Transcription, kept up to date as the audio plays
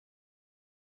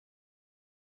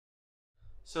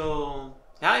So,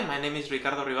 hi, my name is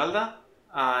Ricardo Ribalda.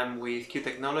 I'm with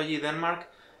Qtechnology, Denmark.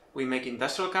 We make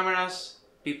industrial cameras.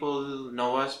 People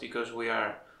know us because we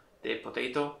are the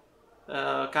potato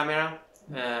camera.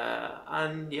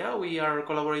 And yeah, we are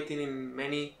collaborating in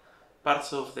many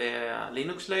parts of the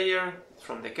Linux layer,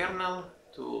 from the kernel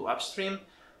to upstream.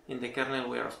 In the kernel,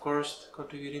 we are of course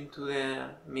contributing to the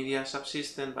media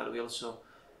subsystem, but we also,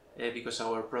 because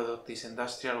our product is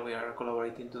industrial, we are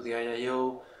collaborating to the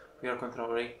IIO. We are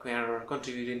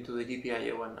contributing to the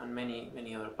GPIO and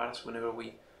many other parts. Whenever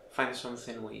we find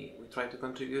something, we try to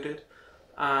contribute it.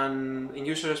 And in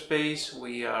user space,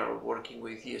 we are working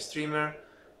with GStreamer.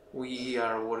 We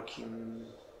are working,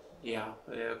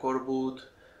 Coreboot.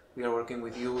 We are working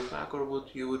with you,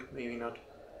 Coreboot, Youth, maybe not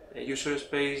user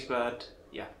space, but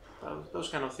yeah, those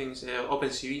kind of things.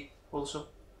 OpenCV also.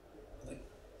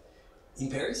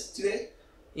 In Paris today?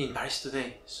 In Paris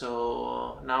today.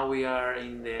 So now we are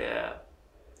in the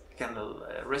kernel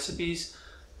recipes.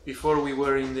 Before we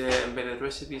were in the embedded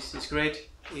recipes. It's great.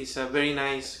 It's a very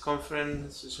nice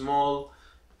conference, small,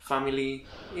 family.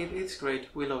 It's great.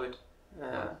 We love it.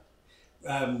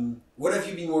 What have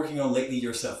you been working on lately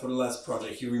yourself? For the last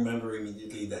project you remember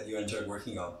immediately that you enjoyed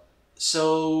working on?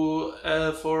 So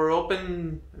for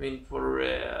open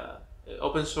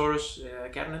source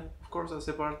kernel, of course, that's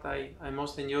the part I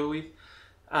most enjoy with.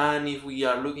 And if we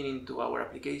are looking into our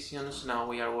applications, now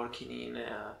we are working in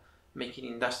making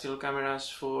industrial cameras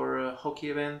for hockey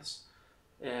events,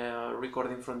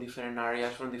 recording from different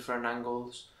areas, from different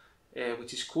angles,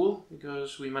 which is cool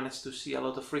because we managed to see a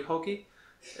lot of free hockey.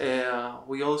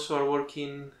 We also are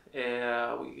working,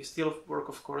 we still work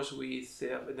of course with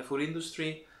the food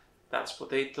industry. That's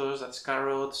potatoes, that's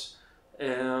carrots.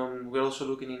 We're also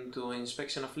looking into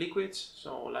inspection of liquids.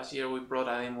 So last year we brought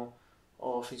a demo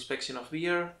of inspection of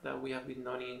beer that we have been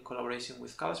done in collaboration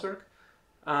with Carlsberg,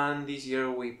 and this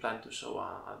year we plan to show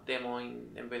a demo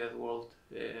in Embeded World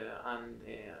and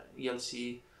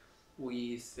ELC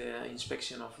with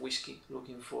inspection of whiskey,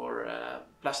 looking for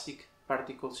plastic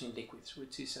particles in liquids,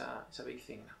 which is a big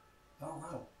thing now. Oh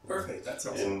wow, perfect, that's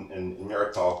awesome. In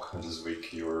your talk this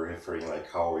week you were referring like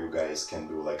how you guys can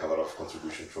do like a lot of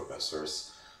contribution to open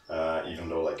source. Even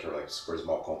though like you're like super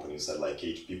small companies that like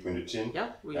 8 people in the team.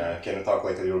 Yeah. Can you talk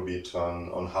like a little bit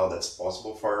on how that's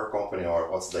possible for your company,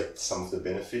 or what's like some of the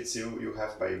benefits you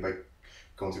have by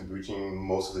contributing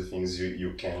most of the things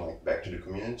you can like back to the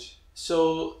community?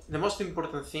 So the most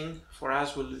important thing for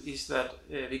us is that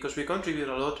because we contribute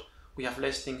a lot, we have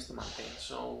less things to maintain.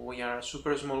 So we are a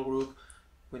super small group.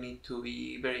 We need to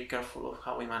be very careful of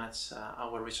how we manage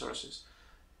our resources.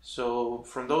 So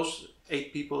from those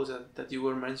 8 people that you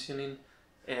were mentioning,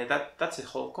 that's the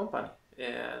whole company.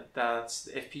 That's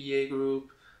the FPGA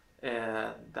group,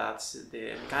 that's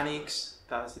the mechanics,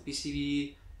 that's the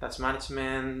PCB, that's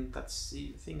management, I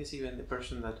think it's even the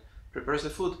person that prepares the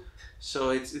food.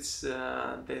 So it's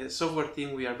the software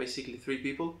team. We are basically 3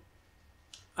 people,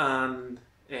 and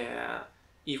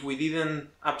if we didn't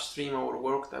upstream our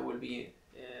work, that will be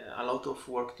a lot of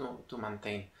work to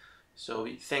maintain. So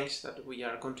thanks that we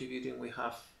are contributing, we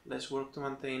have less work to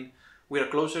maintain. We are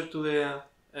closer to the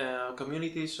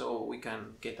community, so we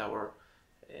can get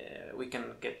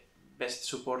best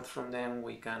support from them.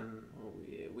 We can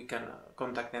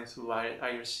contact them through our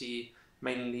IRC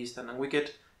mailing list, and we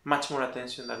get much more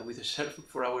attention than we deserve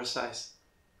for our size.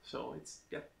 So it's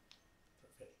Perfect.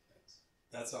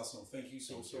 That's awesome. Thank you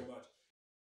so much.